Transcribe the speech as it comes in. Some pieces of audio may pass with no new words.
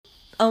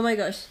Oh my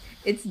gosh,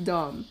 it's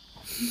Dom.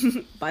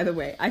 By the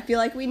way, I feel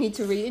like we need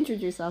to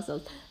reintroduce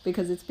ourselves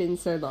because it's been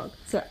so long.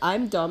 So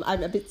I'm Dom.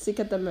 I'm a bit sick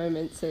at the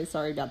moment, so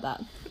sorry about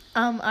that.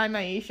 I'm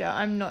Aisha.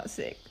 I'm not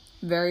sick.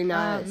 Very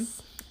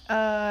nice.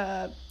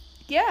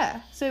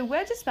 Yeah. So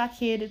we're just back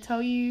here to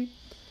tell you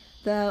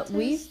that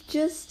we've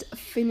just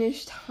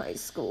finished high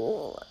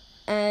school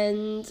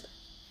and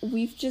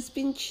we've just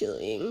been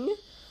chilling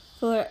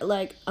for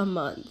like a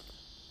month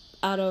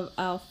out of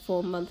our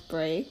 4-month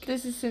break.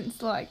 This is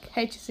since like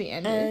HSC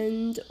ended.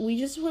 And we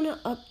just want to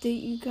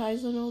update you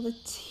guys on all the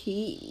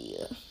tea.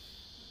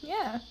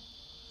 Yeah.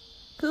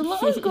 Because a lot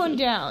has gone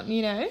down,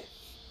 you know,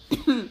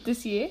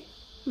 this year.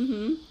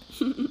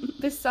 Mm-hmm.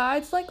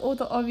 Besides like all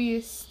the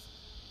obvious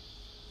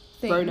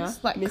things. Rona.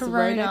 Like Miss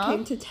Corona. Rona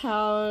came to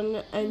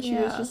town and she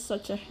was just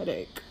such a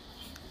headache.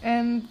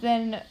 And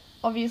then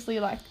obviously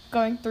like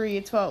going through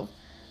year 12.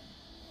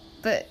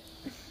 But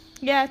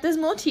yeah, there's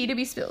more tea to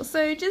be spilled,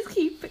 so just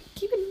keep in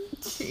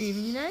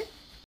tune, you know?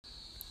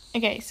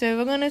 Okay, so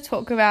we're going to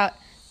talk about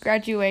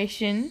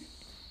graduation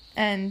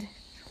and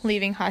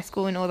leaving high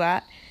school and all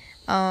that.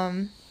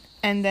 And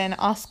then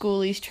our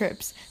schoolies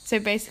trips. So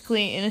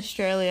basically in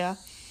Australia,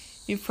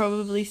 you've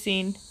probably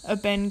seen a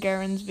Ben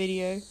Guerin's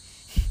video.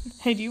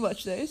 Hey, do you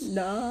watch those?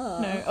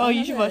 No. Oh,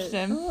 you should watch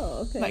them.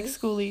 Oh, okay. Like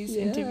schoolies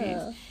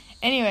interviews.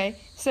 Anyway,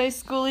 so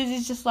schoolies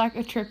is just like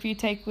a trip you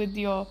take with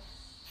your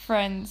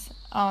friends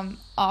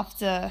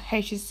after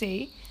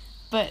HSC,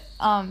 but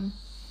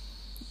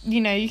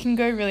you know, you can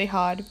go really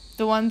hard.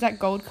 The ones at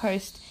Gold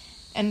Coast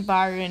and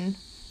Byron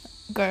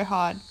go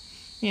hard,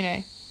 you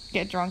know,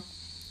 get drunk,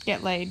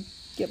 get laid,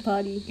 get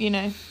party, you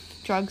know,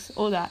 drugs,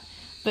 all that.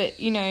 But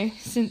you know,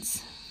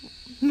 since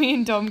me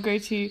and Dom go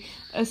to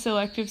a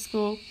selective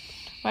school,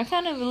 we're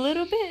kind of a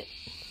little bit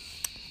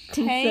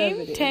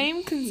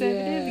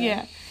conservative,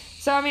 yeah.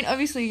 So I mean,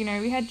 obviously, you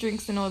know, we had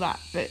drinks and all that,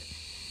 but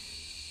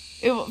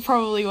it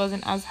probably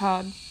wasn't as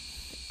hard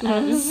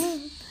as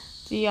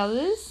the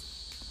others.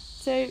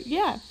 So,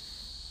 yeah.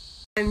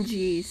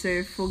 OMG,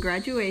 so for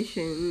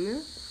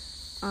graduation,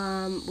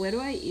 where do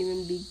I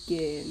even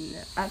begin?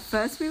 At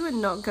first, we were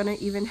not going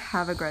to even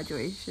have a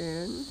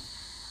graduation.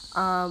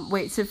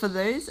 Wait, so for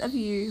those of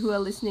you who are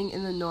listening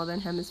in the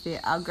Northern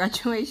Hemisphere, our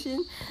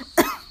graduation...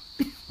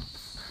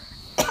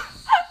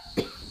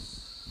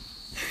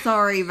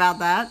 Sorry about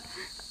that.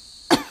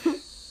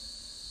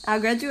 Our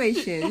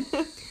graduation...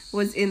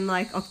 was in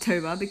like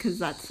October because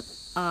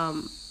that's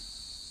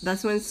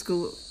when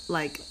school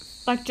like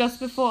just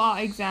before our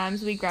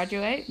exams we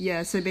graduate.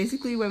 Yeah, so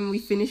basically when we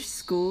finish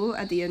school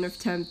at the end of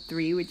term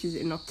 3, which is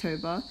in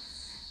October-ish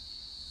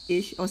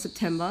or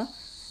September,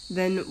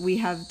 then we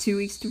have 2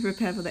 weeks to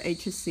prepare for the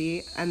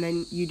HSC and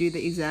then you do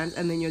the exams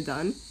and then you're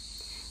done.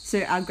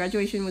 So our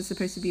graduation was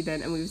supposed to be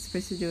then and we were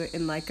supposed to do it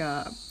in like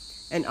an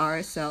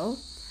RSL.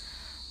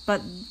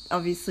 But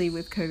obviously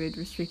with COVID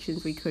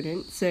restrictions, we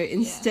couldn't. So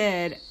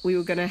instead, we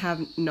were going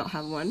to not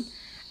have one.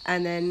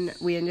 And then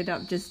we ended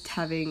up just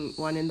having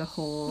one in the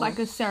hall. Like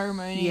a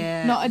ceremony.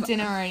 Yeah. Not a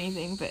dinner or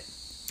anything, but...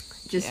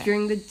 Just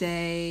during the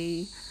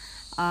day.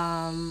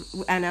 And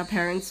our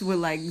parents were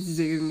like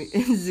Zoom,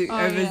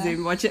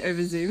 watch it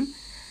over Zoom.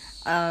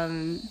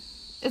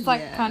 It's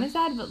like kind of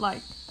sad, but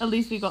like at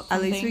least we got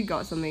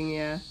something.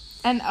 Yeah.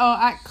 And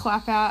at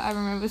Clap Out, I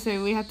remember,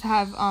 so we had to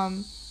have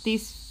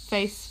these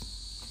face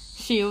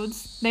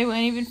shields. They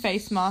weren't even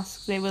face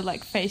masks, they were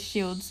like face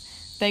shields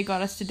they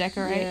got us to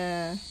decorate.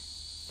 Yeah.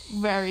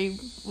 Very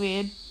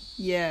weird.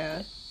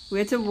 Yeah. We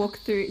had to walk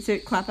through, so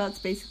Clap Out's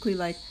basically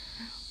like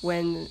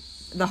when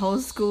the whole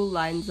school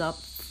lines up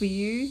for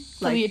you,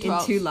 like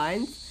in 2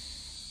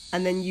 lines,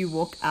 and then you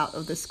walk out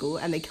of the school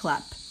and they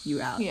clap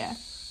you out. Yeah.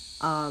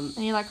 And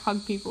you like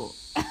hug people.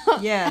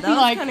 Yeah, that was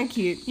like, kind of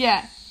cute.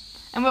 Yeah.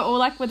 And we're all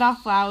like with our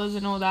flowers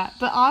and all that.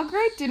 But our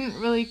grade didn't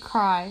really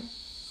cry.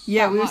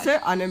 Yeah, we were so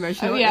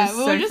unemotional. Yeah,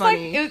 we were just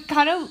funny. Like, it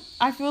kind of,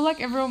 I feel like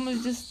everyone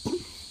was just,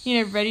 you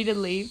know, ready to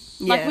leave.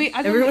 Yeah, like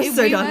everyone was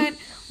so done.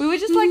 We were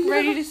just like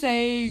ready to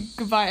say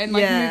goodbye and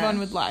like move on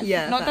with life.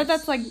 Yeah, not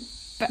that's like,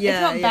 it's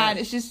not bad,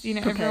 it's just, you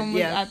know, everyone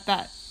was at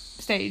that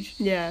stage.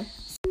 Yeah.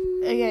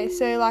 Okay,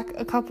 so like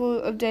a couple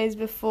of days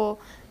before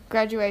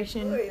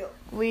graduation,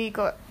 we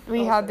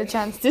had the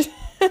chance to...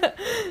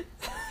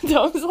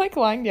 Dom's like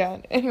lying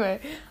down. Anyway,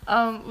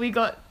 we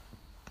got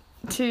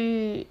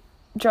to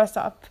dress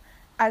up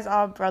as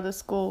our brother's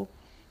school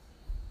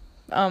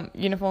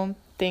uniform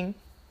thing.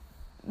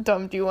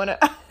 Dom, do you want to?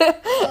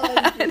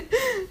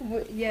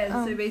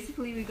 So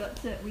basically we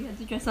had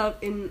to dress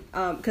up in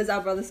because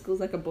our brother's school's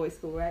like a boys'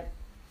 school, right?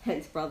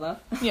 Hence brother.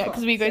 Yeah,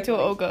 because we go to an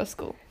all-girls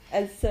school.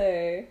 And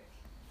so,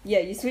 yeah,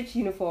 you switch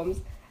uniforms,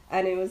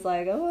 and it was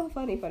like, oh,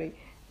 funny.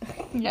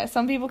 Yeah,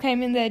 some people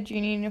came in their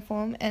junior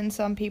uniform, and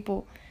some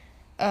people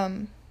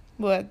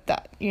were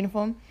that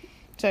uniform.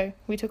 So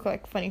we took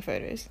like funny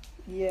photos.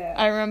 Yeah.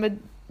 I remember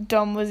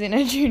Dom was in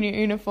a junior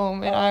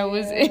uniform, and I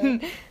was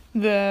in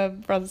the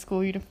brother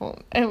school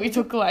uniform, and we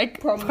took like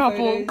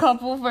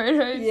couple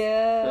photos.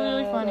 Yeah,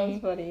 really funny. That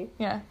was funny.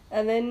 Yeah.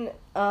 And then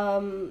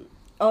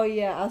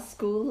our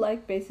school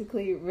like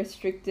basically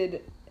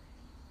restricted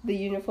the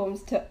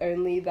uniforms to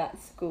only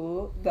that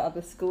school, the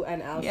other school,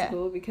 and our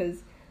school,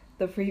 because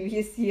the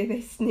previous year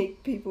they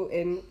sneaked people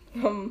in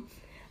from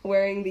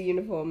wearing the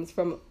uniforms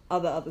from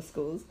other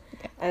schools,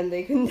 and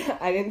they couldn't.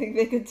 I don't think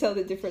they could tell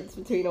the difference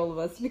between all of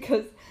us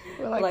because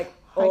we're like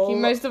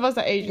most of us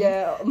are Asian.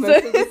 Yeah,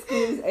 most of the school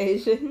is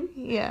Asian.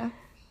 Yeah.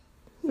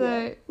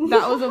 So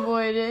that was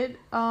avoided.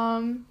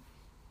 And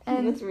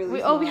that's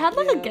really we had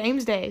like a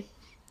games day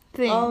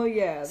thing. Oh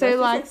yeah. So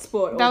like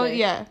sport. That was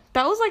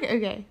that was like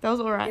okay. That was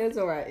alright. It was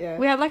alright. Yeah.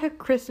 We had like a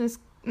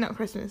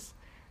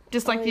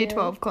just like year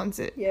 12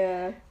 concert.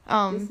 Yeah.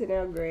 Just in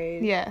our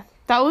grade. Yeah,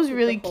 that was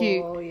really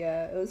cute. Oh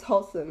yeah, it was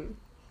wholesome.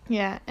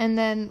 Yeah, and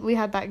then we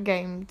had that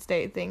game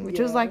day thing, which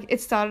was like,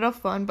 it started off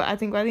fun, but I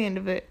think by the end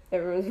of it,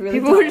 everyone was really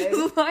people tired. were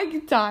just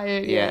like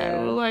tired. Yeah,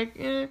 we were like,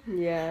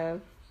 Yeah.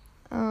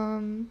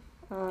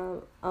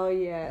 Oh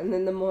yeah, and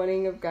then the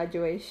morning of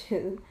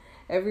graduation,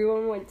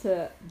 everyone went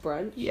to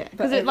brunch. Yeah,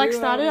 because it like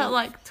started at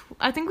like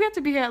I think we had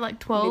to be here at like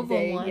 12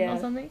 midday, or 1 or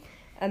something.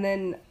 And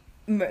then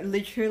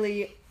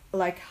literally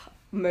like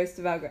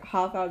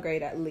half our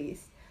grade at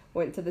least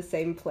went to the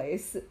same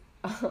place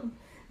to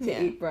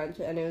eat brunch,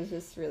 and it was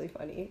just really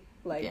funny.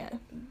 Like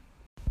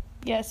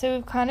yeah, so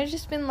we've kind of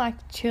just been like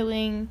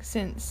chilling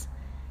since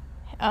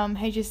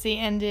HSC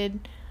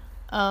ended.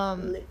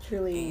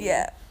 Literally.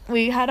 Yeah.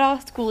 We had our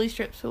schoolies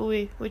trips,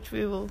 which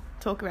we will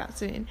talk about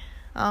soon.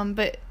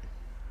 But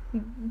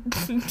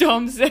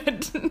Tom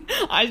said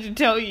I should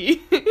tell you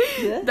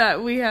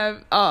that we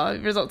have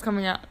results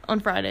coming out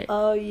on Friday.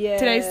 Oh yeah.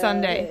 Today's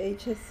Sunday.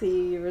 The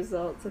HSC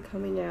results are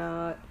coming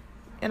out.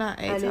 And our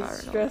ATAR and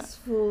it's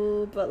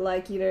stressful, but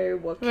like, you know,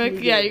 what can you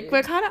do?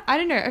 We're kind of, I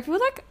don't know, I feel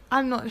like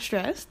I'm not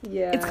stressed.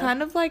 Yeah. It's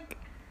kind of like,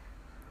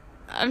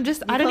 I don't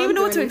even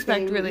know what to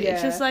expect, really. Yeah.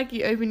 It's just like,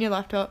 you open your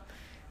laptop,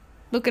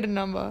 look at a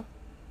number.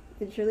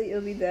 Literally,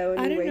 it'll be there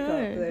when you wake up.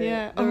 Though.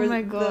 Yeah. Oh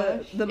my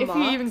god. The if marks,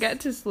 you even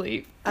get to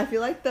sleep. I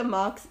feel like the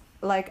marks,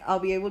 like, I'll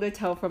be able to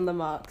tell from the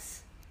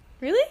marks.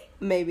 Really?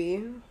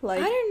 Maybe.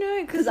 Like, I don't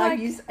know, because I've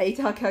used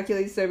ATAR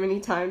calculator so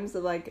many times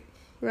that, like...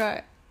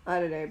 Right. I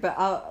don't know, but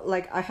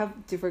I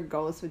have different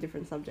goals for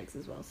different subjects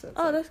as well. So it's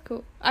that's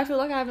cool. I feel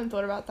like I haven't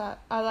thought about that.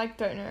 I like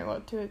don't know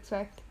what to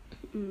expect,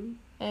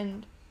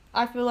 and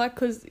I feel like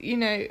because you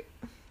know,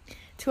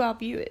 to our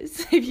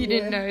viewers, if you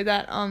didn't know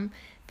that,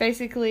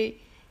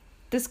 basically,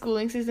 the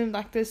schooling system,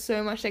 like there's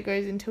so much that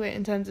goes into it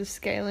in terms of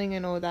scaling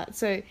and all that.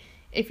 So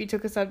if you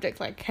took a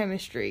subject like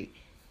chemistry,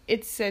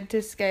 it's said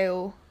to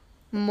scale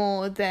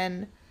more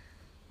than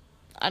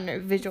I don't know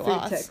visual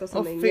arts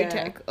or food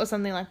tech or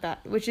something like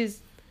that, which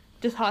is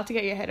just hard to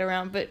get your head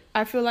around. But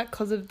I feel like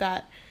because of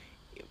that,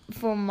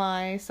 for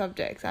my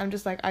subjects, I'm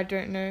just like, I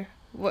don't know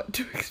what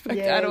to expect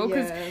at all,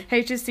 because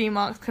HSC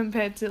marks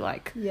compared to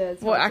like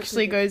what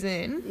actually goes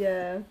in,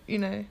 you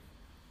know,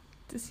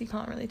 just you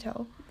can't really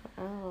tell.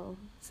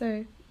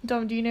 So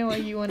Dom, do you know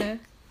what you want to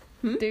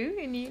do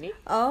in uni?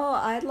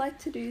 I'd like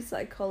to do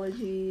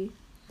psychology.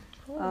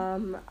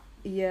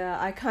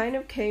 I kind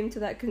of came to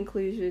that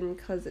conclusion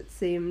because it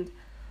seemed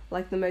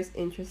like the most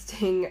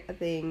interesting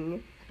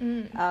thing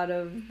out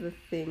of the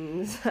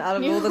things, out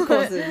of all the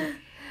courses.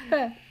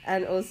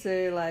 And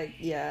also, like,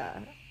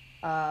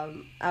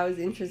 I was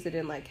interested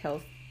in, like,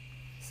 health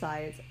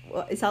science.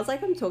 Well, it sounds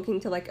like I'm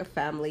talking to, like, a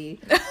family.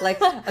 Like,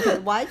 okay,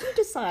 why'd you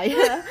decide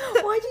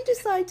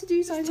to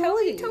do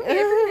psychology? Tell me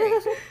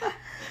everything.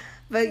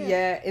 But,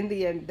 in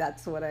the end,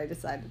 that's what I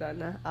decided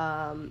on.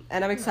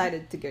 And I'm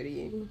excited to go to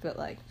uni, but,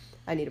 like,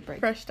 I need a break.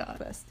 Fresh start.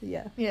 First,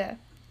 yeah. Yeah.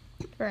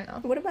 Fair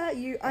enough. What about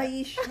you,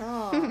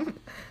 Aisha?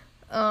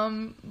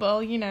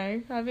 Well, you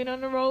know, I've been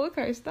on a roller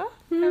coaster,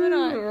 haven't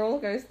I? A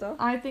roller coaster.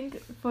 I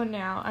think for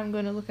now I'm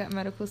going to look at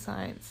medical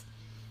science,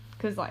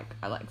 because, like,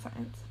 I like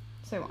science,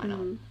 so why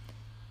not?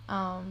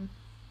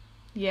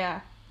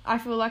 I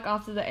feel like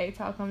after the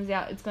ATAR comes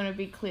out, it's going to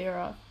be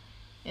clearer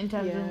in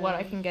terms of what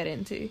I can get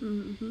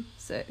into.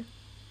 So,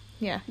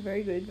 yeah.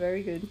 Very good,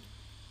 very good.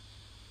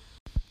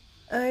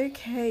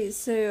 Okay,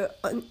 so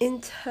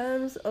in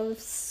terms of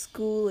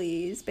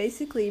schoolies,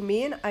 basically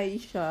me and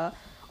Aisha,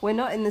 we're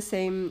not in the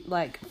same,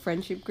 like,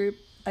 friendship group,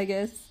 I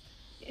guess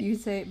you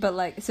say. But,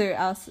 like,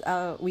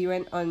 so we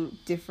went on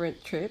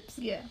different trips.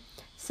 Yeah.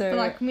 So, but,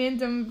 like, me and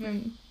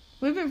Dom,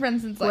 we've been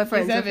friends since, like,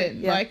 year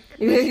 7. Yeah. Like,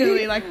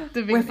 literally, like,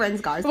 the big... We're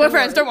friends, guys. We're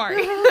friends, don't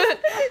worry.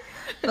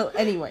 Well,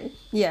 anyway,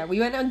 we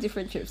went on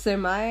different trips. So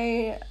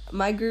my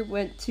group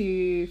went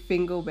to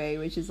Fingal Bay,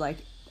 which is, like,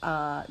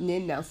 near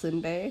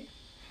Nelson Bay.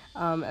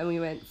 And we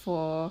went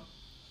for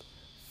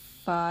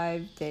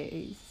 5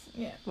 days.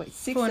 Yeah. Wait,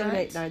 6, 7,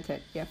 8, 9,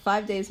 10. Yeah,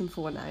 5 days and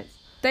 4 nights.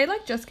 They,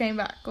 like, just came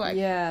back, like,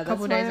 a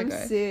couple days ago.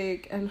 I'm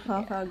sick, and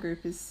half our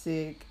group is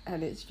sick,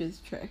 and it's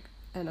just Trek,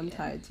 and I'm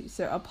tired too.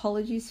 So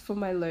apologies for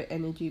my low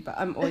energy, but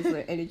I'm always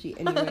low energy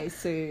anyway,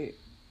 so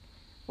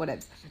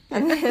whatever.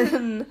 And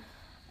then,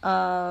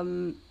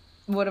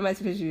 what am I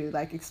supposed to do?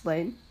 Like,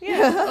 explain?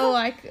 Yeah, or,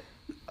 like,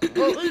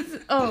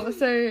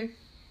 so...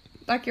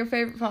 Like, your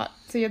favourite part?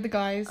 So you had the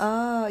guys.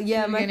 My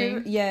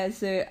favourite. Yeah,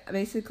 so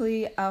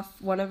basically,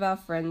 one of our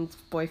friends'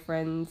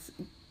 boyfriends,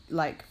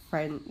 like,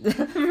 friend.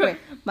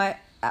 Wait,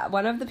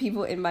 one of the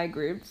people in my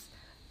group's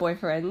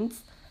boyfriends,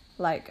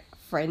 like,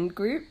 friend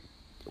group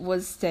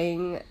was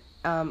staying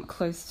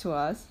close to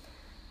us,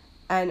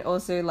 and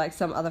also like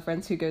some other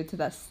friends who go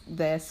to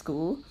their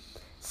school.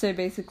 So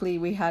basically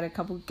we had a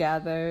couple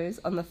gathers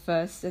on our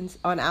first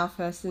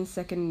and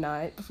second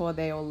night before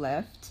they all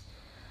left,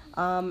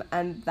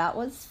 and that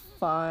was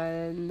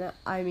fun.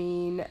 I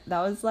mean,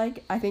 that was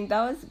like, I think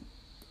that was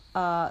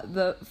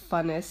the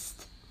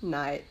funnest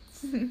night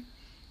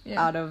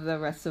out of the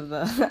rest of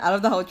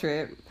the whole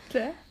trip.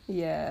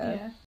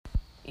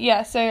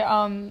 Yeah,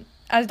 so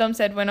as Dom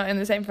said, we're not in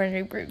the same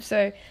friendship group,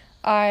 so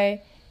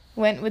I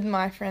went with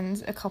my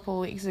friends a couple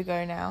of weeks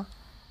ago now.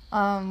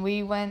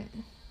 We went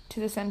to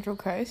the Central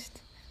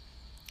Coast.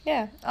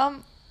 Yeah,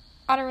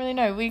 I don't really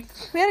know. We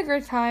had a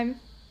great time,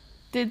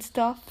 did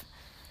stuff.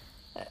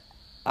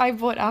 I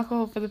bought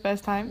alcohol for the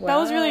first time. Wow. That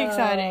was really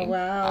exciting.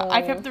 Wow.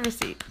 I kept the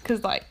receipt,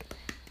 because, like...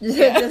 Just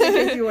in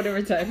case you want to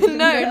return it.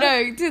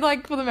 No, to,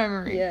 like, for the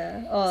memory.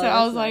 Yeah. Oh, so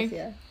I was nice,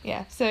 like...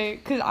 Yeah, so,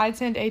 because I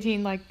turned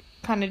 18, like,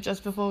 kind of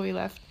just before we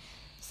left.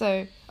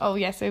 So,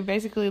 so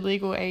basically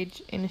legal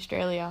age in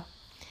Australia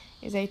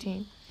is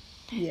 18.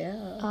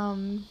 Yeah.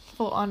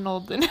 For our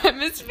Northern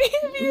Hemisphere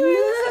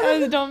viewers,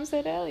 as Dom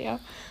said earlier.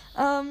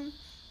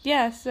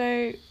 Yeah,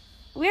 so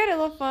we had a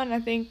lot of fun, I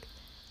think.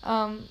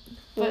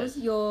 What was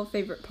your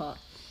favourite part?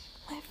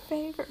 My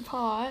favourite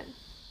part?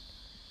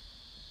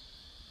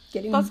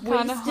 Getting That's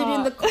wasted in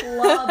hard. the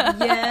club,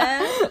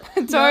 yeah?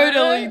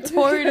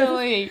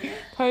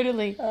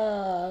 Totally.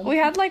 We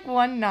had, like,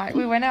 one night,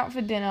 we went out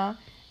for dinner,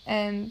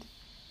 and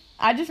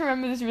I just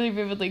remember this really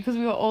vividly, because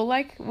we were all,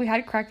 like, we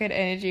had crackhead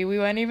energy. We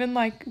weren't even,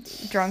 like,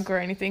 drunk or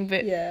anything,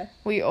 but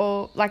we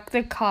all, like,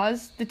 the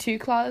two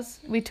cars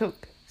we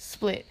took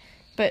split,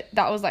 but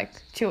that was, like,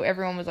 chill.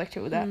 Everyone was, like,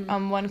 chill with that.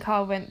 One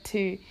car went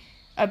to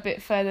a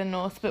bit further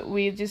north, but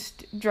we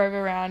just drove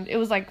around. It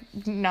was, like,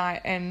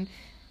 night, and,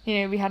 you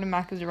know, we had a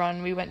Macca's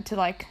run. We went to,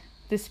 like,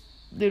 this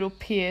little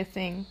pier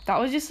thing. That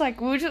was just, like,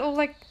 we were just all,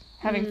 like,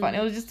 having fun.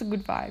 It was just a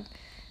good vibe.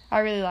 I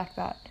really like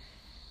that.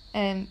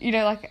 And, you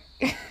know, like,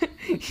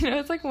 you know,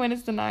 it's like when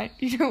it's the night,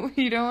 you don't want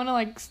to,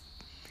 like,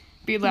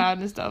 be loud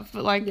and stuff,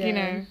 but, like, you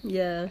know,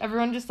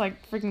 everyone just,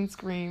 like, freaking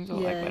screams or,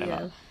 like,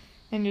 whatever.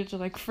 And you're just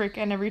like, frick,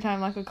 and every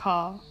time, like, a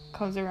car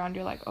comes around,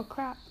 you're like, oh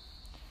crap,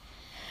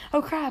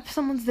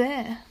 someone's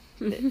there.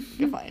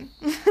 You're fine.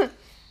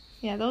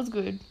 Yeah, that was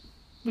good.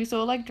 We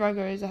saw, like,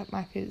 druggers at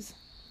Macca's.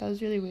 That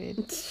was really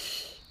weird.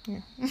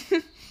 Yeah.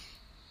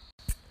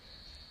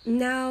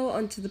 Now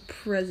onto the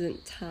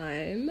present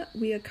time.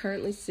 We are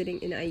currently sitting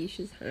in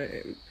Aisha's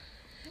home,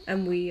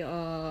 and we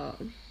are...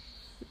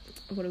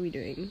 What are we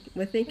doing?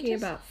 We're thinking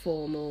about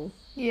formal.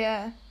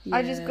 Yeah.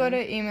 I just got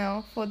an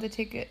email for the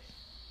ticket.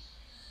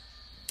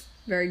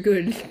 Very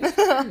good.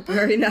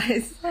 Very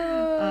nice.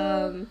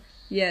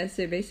 Yeah,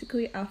 so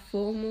basically our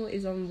formal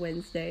is on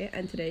Wednesday,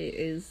 and today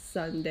is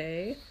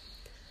Sunday.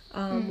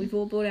 We've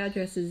all bought our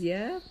dresses,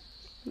 yeah?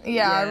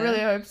 Yeah, I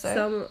really hope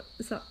so.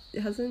 Some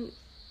hasn't...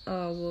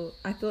 Oh, well,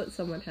 I thought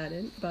someone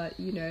hadn't, but,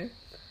 you know,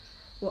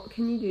 what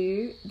can you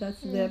do? That's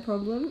their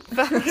problem.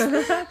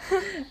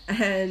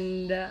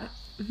 And,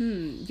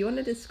 do you want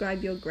to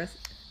describe your dress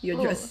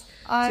to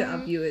our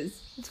viewers?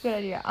 It's a good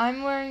idea.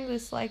 I'm wearing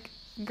this, like,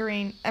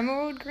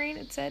 emerald green,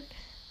 it said,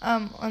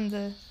 on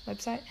the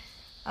website.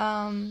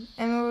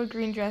 Emerald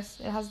green dress.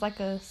 It has,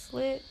 like, a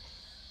slit.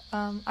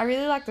 I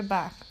really like the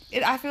back.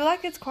 I feel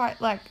like it's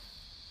quite, like,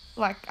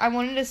 I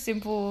wanted a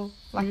simple,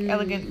 like,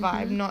 elegant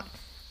vibe, not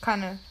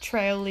kind of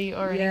traily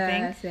or anything.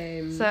 Yeah,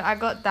 same. So I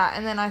got that,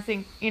 and then I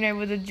think, you know,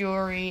 with the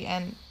jewelry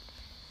and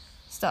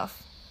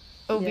stuff,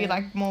 it'll be,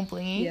 like, more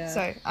blingy. Yeah.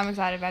 So I'm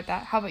excited about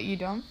that. How about you,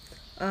 Dom?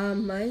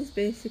 Mine's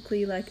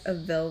basically like a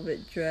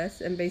velvet dress,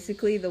 and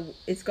basically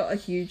it's got a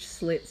huge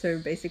slit, so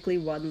basically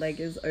one leg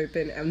is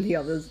open and the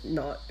other's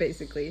not,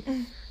 basically.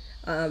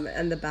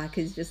 And the back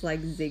is just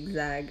like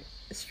zigzag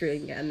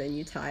string, and then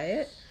you tie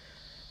it.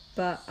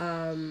 But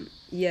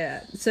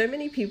yeah, so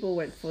many people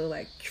went for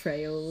like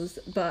trails,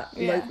 but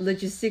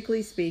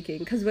logistically speaking,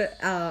 because we're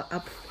our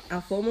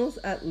formals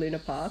at Luna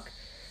Park,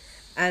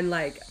 and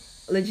like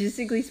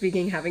logistically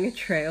speaking, having a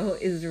trail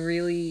is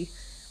really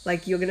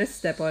like, you're gonna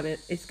step on it,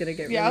 it's gonna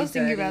get really dirty. I was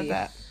thinking about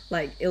that.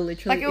 Like, it'll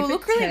literally, like, it will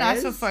look really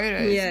nice for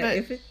photos. Yeah, but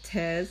if it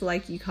tears,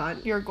 like, you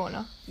can't. You're a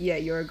goner. Yeah,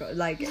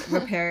 like,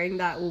 repairing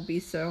that will be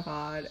so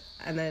hard,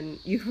 and then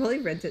you can probably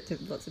rent it to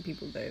lots of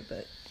people though,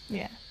 but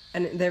yeah.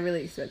 And they're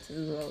really expensive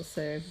as well,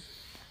 so...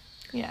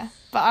 Yeah.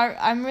 But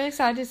I'm really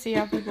excited to see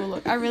how people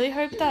look. I really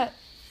hope that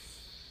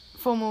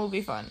formal will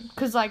be fun.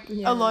 Because, like,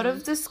 a lot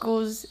of the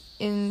schools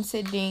in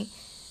Sydney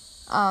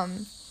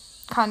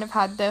kind of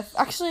had their...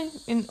 Actually,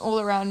 in all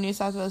around New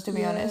South Wales, to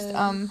be honest,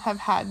 have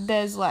had...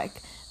 There's,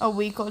 like, a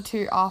week or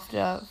two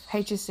after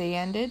HSC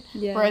ended.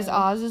 Yeah. Whereas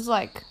ours is,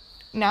 like...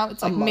 Now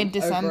it's, like,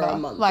 mid-December.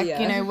 Like,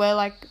 you know, we're,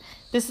 like...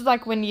 This is,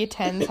 like, when year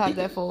 10s have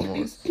their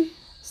formals.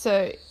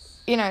 So...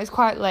 You know, it's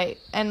quite late,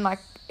 and like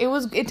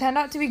it turned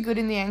out to be good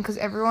in the end because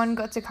everyone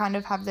got to kind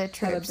of have their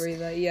trips,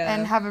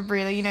 and have a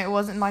breather. You know, it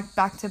wasn't like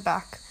back to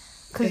back,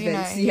 because you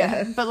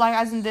know, but like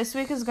as in this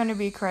week is going to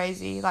be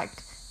crazy. Like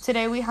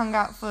today we hung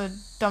out for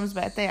Dom's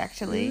birthday,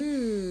 actually,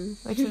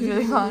 which was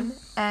really fun.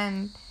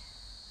 And,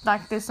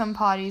 like, there's some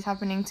parties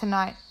happening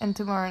tonight and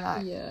tomorrow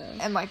night. Yeah.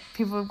 And, like,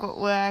 people have got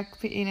work,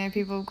 you know,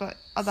 people have got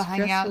other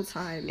Stressful hangouts.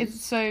 time.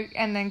 It's so...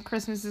 And then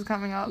Christmas is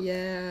coming up.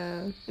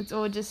 Yeah. It's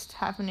all just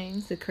happening.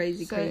 It's a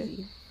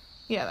crazy.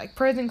 Yeah, like,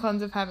 pros and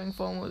cons of having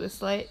formal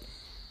this late.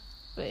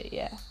 But,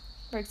 yeah,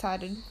 we're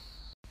excited.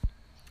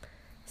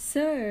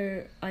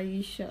 So,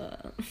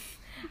 Aisha,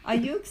 are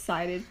you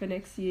excited for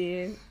next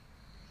year?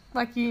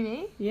 Like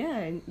uni?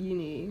 Yeah,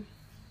 uni.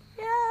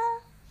 Yeah.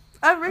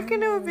 I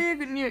reckon it would be a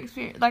good new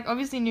experience. Like,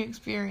 obviously new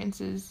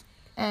experiences.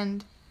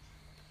 And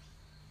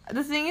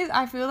the thing is,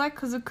 I feel like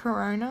because of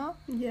Corona,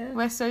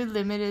 we're so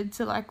limited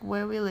to, like,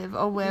 where we live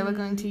or where we're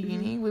going to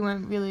uni. We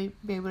won't really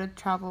be able to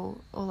travel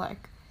or,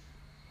 like...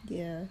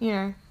 Yeah. You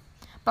know.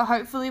 But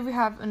hopefully we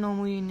have a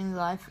normal uni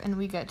life and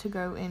we get to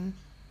go in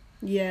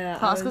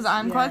class. Because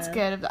I'm quite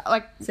scared of that.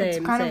 Like,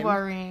 it's kind of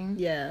worrying.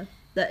 Yeah.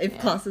 That if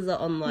classes are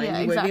online,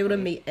 you won't be able to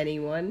meet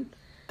anyone.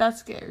 That's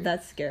scary.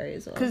 That's scary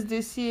as well. Because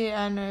this year,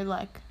 I know,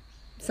 like...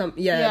 people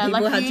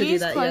like, had to do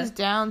that, closed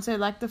down, so,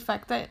 like, the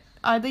fact that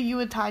either you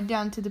were tied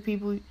down to the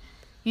people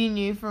you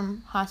knew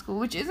from high school,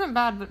 which isn't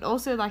bad, but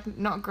also, like,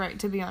 not great,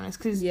 to be honest,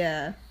 because,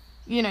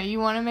 you know, you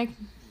want to make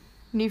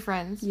new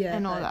friends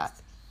and all that.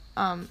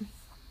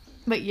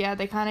 But, yeah,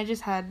 they kind of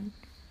just had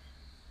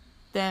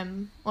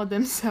them or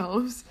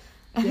themselves,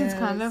 and it's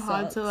kind of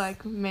hard to,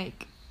 like,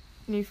 make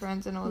new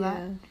friends and all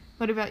that.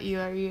 What about you?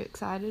 Are you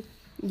excited?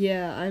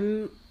 Yeah,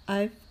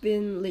 I've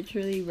been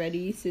literally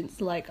ready since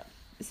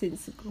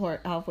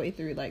halfway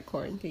through, like,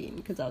 quarantine,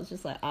 because I was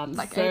just like, I'm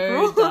like so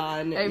April?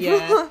 Done. April.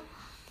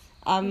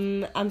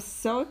 Yeah. I'm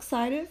so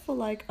excited for,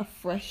 like, a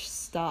fresh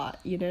start,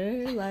 you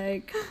know?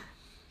 Like,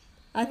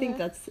 I think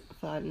that's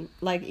fun.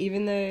 Like,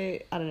 even though,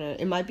 I don't know,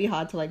 it might be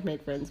hard to, like,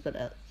 make friends,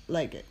 but,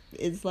 like,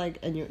 it's, like,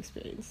 a new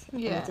experience.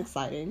 Yeah. And it's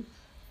exciting.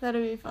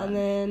 That'll be fun. And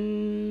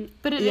then...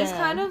 But it is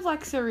kind of,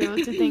 like, surreal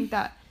to think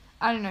that,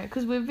 I don't know,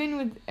 because we've been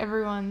with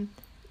everyone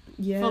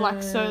for,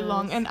 like, so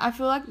long. And I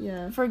feel like,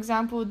 for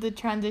example, the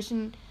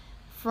transition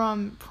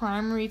from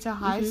primary to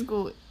high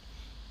school,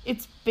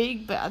 it's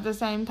big, but at the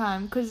same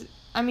time, because,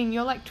 I mean,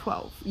 you're, like,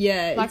 12.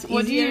 Yeah, like, it's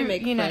easier to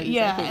make friends,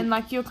 and,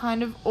 like, you're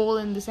kind of all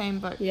in the same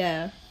boat.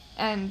 Yeah.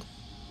 And,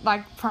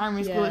 like,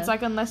 primary school, it's,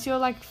 like, unless you're,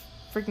 like,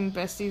 freaking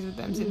besties with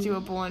them since you were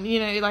born, you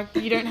know, like,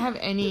 you don't have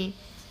any...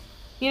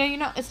 You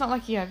know, it's not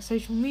like you have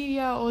social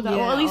media or that,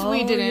 or at least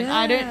we didn't.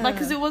 I don't, like,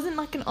 because it wasn't,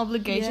 like, an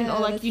obligation or,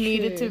 like, you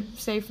needed to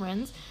stay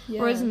friends. Yeah.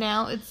 Whereas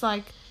now it's,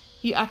 like,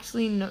 you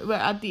actually know, we're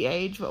at the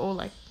age, we're all,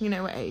 like, you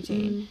know, we're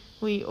 18.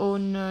 We all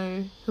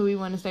know who we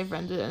want to stay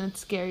friends with, and it's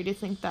scary to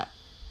think that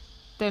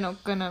they're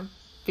not going to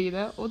be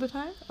there all the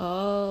time.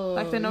 Oh.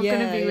 Like, they're not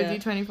going to be with you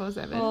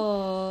 24/7.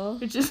 Oh.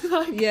 Which is,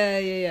 like,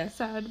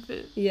 sad,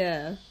 but...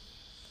 Yeah.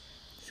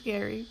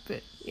 Scary,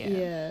 but,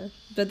 Yeah.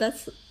 But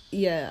that's,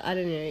 I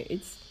don't know,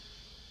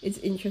 it's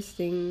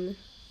interesting.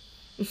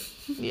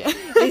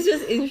 It's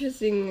just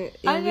interesting.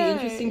 It'll be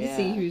interesting to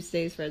see who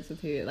stays friends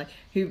with who, like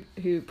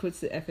who puts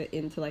the effort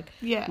into, like,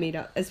 meet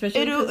up. Especially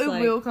it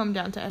will come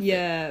down to effort.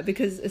 Yeah,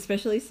 because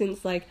especially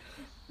since, like,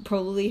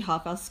 probably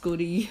half our school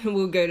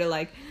will go to,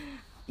 like,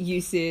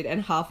 UCID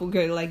and half will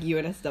go to, like,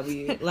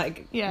 UNSW.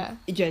 Like,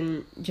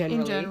 generally.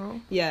 In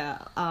general. Yeah.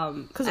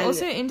 Because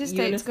also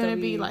interstate's gonna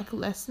be, like,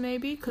 less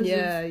maybe because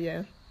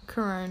of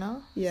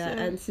Corona. Yeah,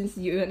 so. And since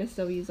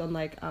UNSW is on,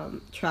 like,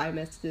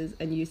 trimesters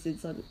and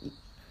UCID's on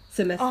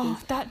semesters. Oh,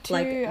 that too.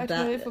 Like, I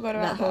totally forgot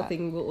about that. That whole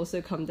thing will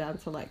also come down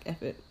to, like,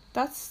 effort.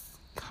 That's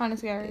kind of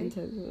scary. In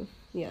terms of,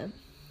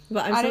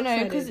 But I don't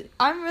know, because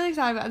I'm really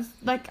excited about it.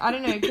 Like, I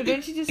don't know,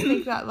 don't you just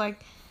think that,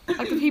 like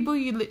the people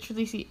you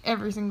literally see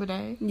every single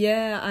day?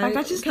 Yeah, like,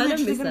 that's just kind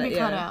of miss that, be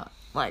cut out.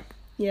 Like,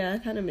 yeah, I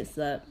kind of miss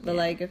that. But,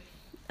 like,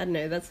 I don't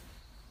know,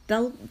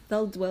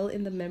 they'll dwell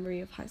in the memory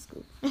of high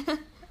school.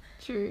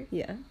 True.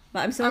 Yeah.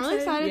 But I'm really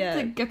excited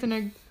to get to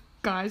know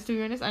guys, to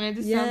be honest. I know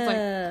this sounds,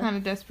 like, kind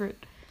of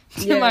desperate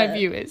to my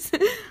viewers.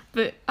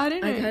 But I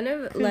don't know. I kind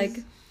of,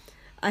 like,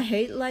 I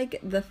hate, like,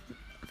 the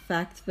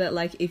fact that,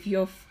 like, if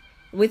you're...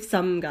 with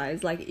some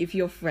guys, like, if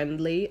you're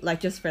friendly,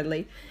 like, just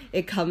friendly,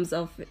 it comes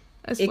off...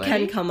 It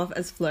can come off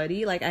as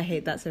flirty. Like, I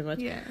hate that so much.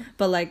 Yeah.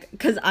 But, like,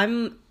 because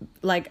I'm,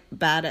 like,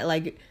 bad at,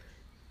 like...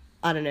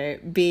 I don't know,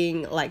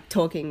 being, like,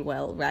 talking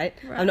well, right?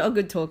 I'm not a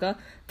good talker,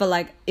 but,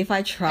 like, if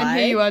I try... And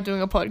here you are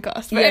doing a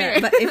podcast. Yeah,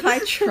 but if I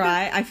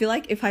try, I feel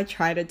like if I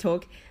try to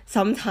talk,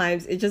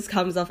 sometimes it just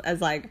comes off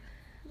as, like,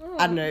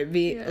 I don't know,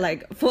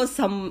 like, for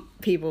some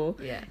people,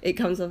 it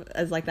comes off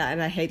as, like, that,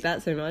 and I hate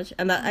that so much.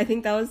 And that I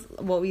think that was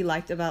what we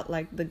liked about,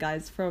 like, the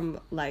guys from,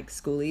 like,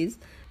 schoolies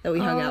that we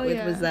hung out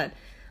with, was that,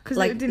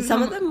 like,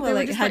 some of them were,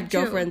 like, had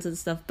girlfriends and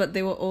stuff, but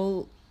they were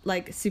all...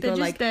 like, super,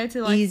 like, there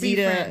to, like, easy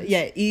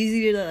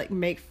to like,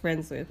 make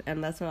friends with,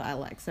 and that's what I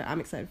like, so I'm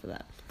excited for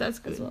that. That's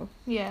good as well.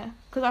 Yeah,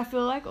 because I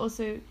feel like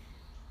also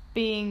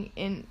being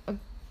in a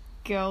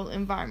girl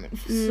environment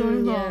for so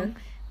long,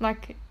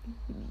 like,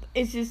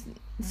 it's just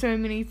so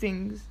many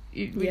things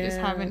we just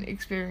haven't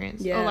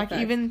experienced, or, like,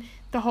 even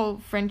the whole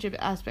friendship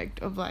aspect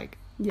of, like,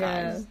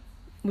 guys.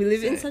 We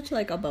live in So- such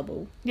like a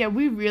bubble. Yeah,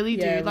 we really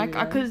do. Yeah, we Like,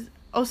 are. because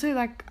also,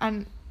 like, I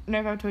don't know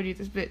if I've told you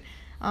this, but,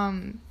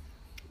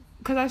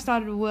 because I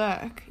started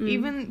work,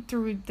 even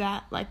through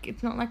that, like,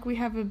 it's not like we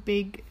have a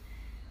big,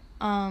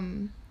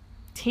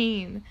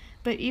 team,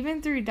 but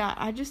even through that,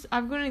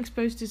 I've gotten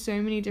exposed to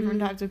so many different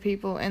types of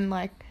people and,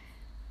 like,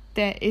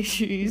 their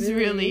issues,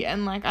 really,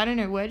 and, like, I don't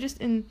know, I just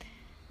feel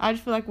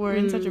like we're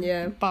in such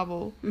a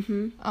bubble,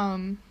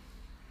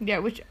 yeah,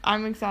 which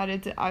I'm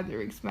excited to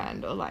either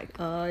expand or, like,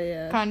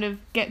 kind of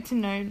get to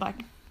know,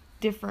 like,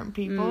 different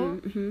people.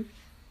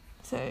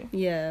 So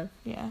yeah,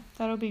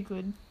 that'll be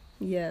good.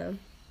 Yeah.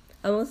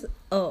 I'm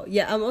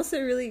also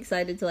really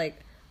excited to like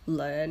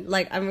learn.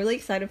 Like, I'm really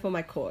excited for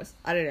my course.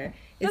 I don't know.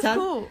 That's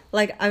cool.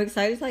 Like, I'm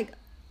excited to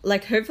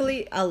like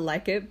hopefully I'll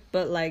like it,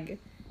 but like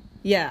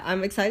yeah,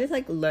 I'm excited to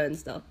like learn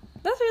stuff.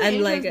 That's really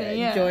and like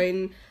interesting,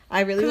 join.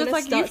 I really want to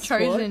like start you've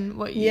chosen sport.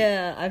 what you.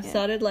 Yeah, I've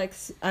started like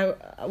I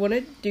want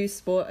to do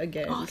sport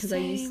again because I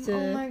used to.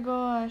 Oh my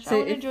gosh! So I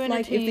want to if join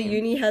like a team. if the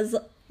uni has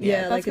like a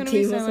that's gonna be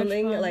team so or much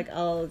something, fun. like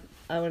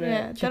I want to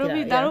check that'll it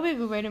be out, that'll be a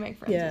good way to make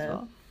friends as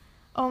well.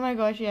 Oh my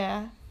gosh,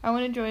 yeah! I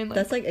want to join like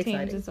that's like teams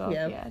exciting. as well.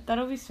 Yeah,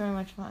 that'll be so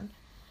much fun.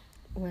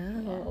 Wow.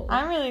 Yeah.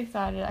 I'm really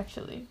excited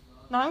actually.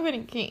 Now I'm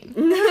getting keen.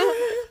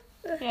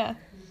 Yeah.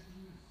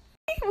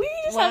 We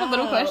just have a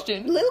little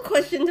question. Little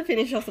question to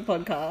finish off the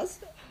podcast.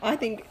 I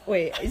think.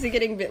 Wait, is it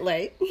getting a bit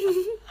late?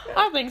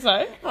 I think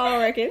so. I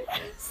reckon.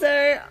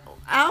 So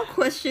our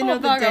question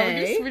of the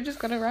day we're just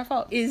gonna wrap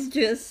up. is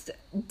just: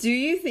 do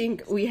you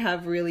think we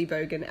have really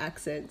bogan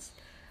accents?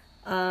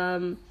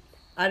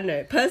 I don't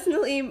know.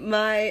 Personally,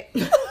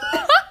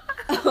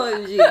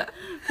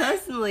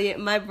 Personally,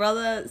 my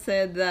brother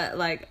said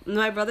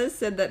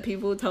that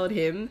people told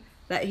him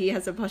that he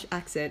has a posh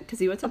accent because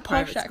he went to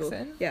private school.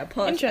 Accent? Yeah,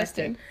 posh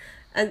Interesting. accent.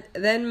 And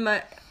then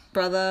my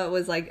brother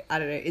was like, I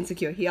don't know,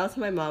 insecure. He asked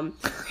my mum,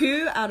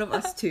 who out of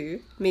us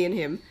two, me and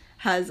him,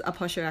 has a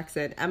posher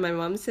accent? And my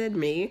mum said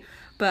me.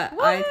 But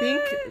What? I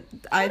think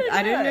I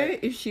don't know know.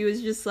 if she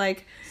was just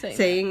like Saying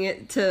saying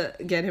it to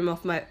get him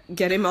off her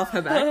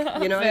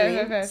back. You know what I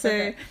mean?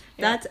 Fair.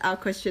 That's our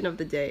question of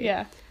the day.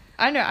 Yeah.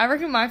 I know. I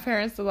reckon my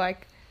parents are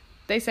like,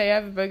 they say I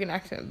have a bogan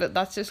accent, but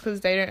that's just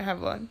because they don't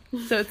have one.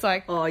 So it's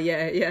like, Oh yeah.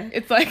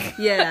 it's like,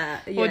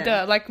 Yeah. well,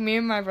 duh. Like me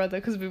and my brother,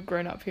 because we've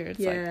grown up here. It's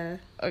like,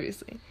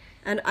 obviously.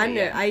 And I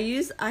know,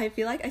 yeah. I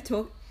feel like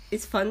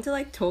it's fun to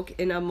like talk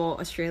in a more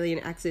Australian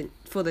accent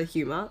for the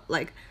humour.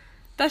 Like,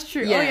 That's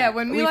true. Yeah, Oh yeah,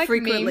 when we like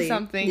frequently- meme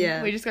something,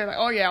 yeah. we just go like,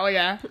 oh yeah. Oh,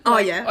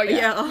 Like, yeah. oh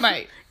Yeah, oh,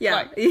 mate. yeah,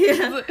 Like,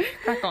 yeah.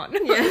 crack on.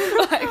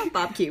 Yeah. like,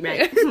 barbecue,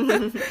 mate.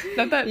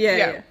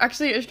 yeah.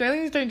 Actually,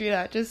 Australians don't do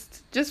that.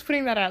 Just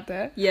putting that out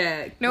there.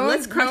 Yeah. No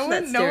Let's one, crush no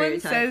that one, no one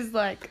stereotype. says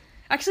like.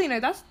 Actually, no.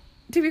 That's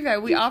to be fair.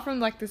 We are from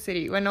like the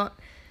city. We're not.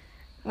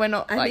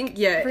 I like think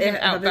freaking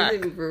it outback.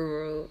 in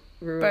rural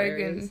Bogan.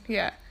 areas.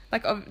 Yeah.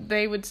 Like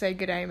they would say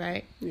g'day,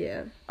 mate.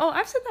 Yeah. Oh,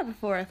 I've said that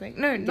before. I think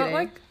no, not G'day.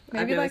 like I've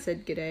maybe never like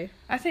said g'day.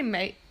 I say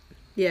mate.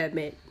 Yeah,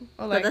 mate.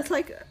 Or But like that's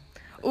like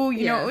oh,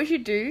 you know yeah. what we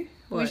should do?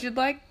 We What? should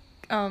like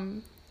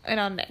in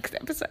our next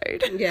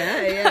episode.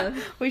 yeah.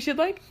 We should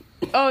like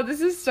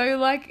this is so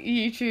like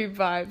YouTube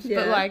vibes, Yeah.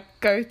 but like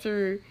go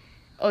through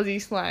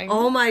Aussie slang.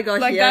 Oh my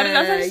gosh, like yeah.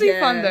 that's actually yeah.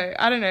 fun though.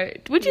 I don't know.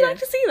 Would you Yeah. like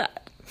to see that?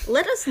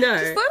 Let us know.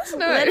 Just let us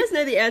know. Let us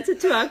know the answer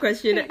to our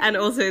question and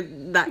also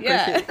that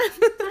Yeah.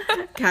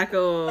 question.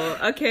 Cackle.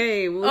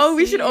 Okay.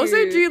 We should also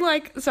you. do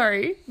like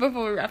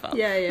before we wrap up.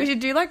 Yeah. We should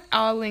do like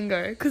our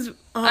lingo because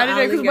I don't our know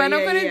because lingo, we're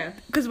not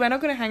yeah. we're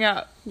not gonna hang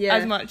out Yeah.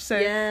 as much. So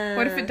Yeah.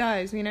 what if it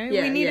dies? You know,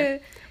 Yeah, we need yeah.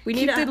 to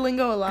keep the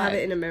lingo alive. Have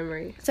it in a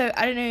memory. So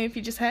I don't know if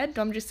you just heard.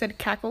 Dom just said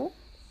cackle.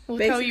 We'll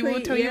tell you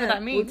what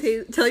that means.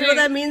 We'll tell you what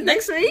that means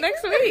next week.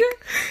 Next week.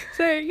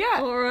 So yeah.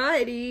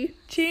 Alrighty.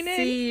 Tune in.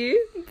 See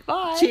you.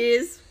 Bye.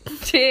 Cheers.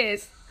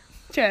 Cheers.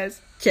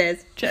 Cheers.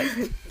 Cheers.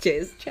 Cheers.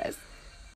 Cheers. Cheers.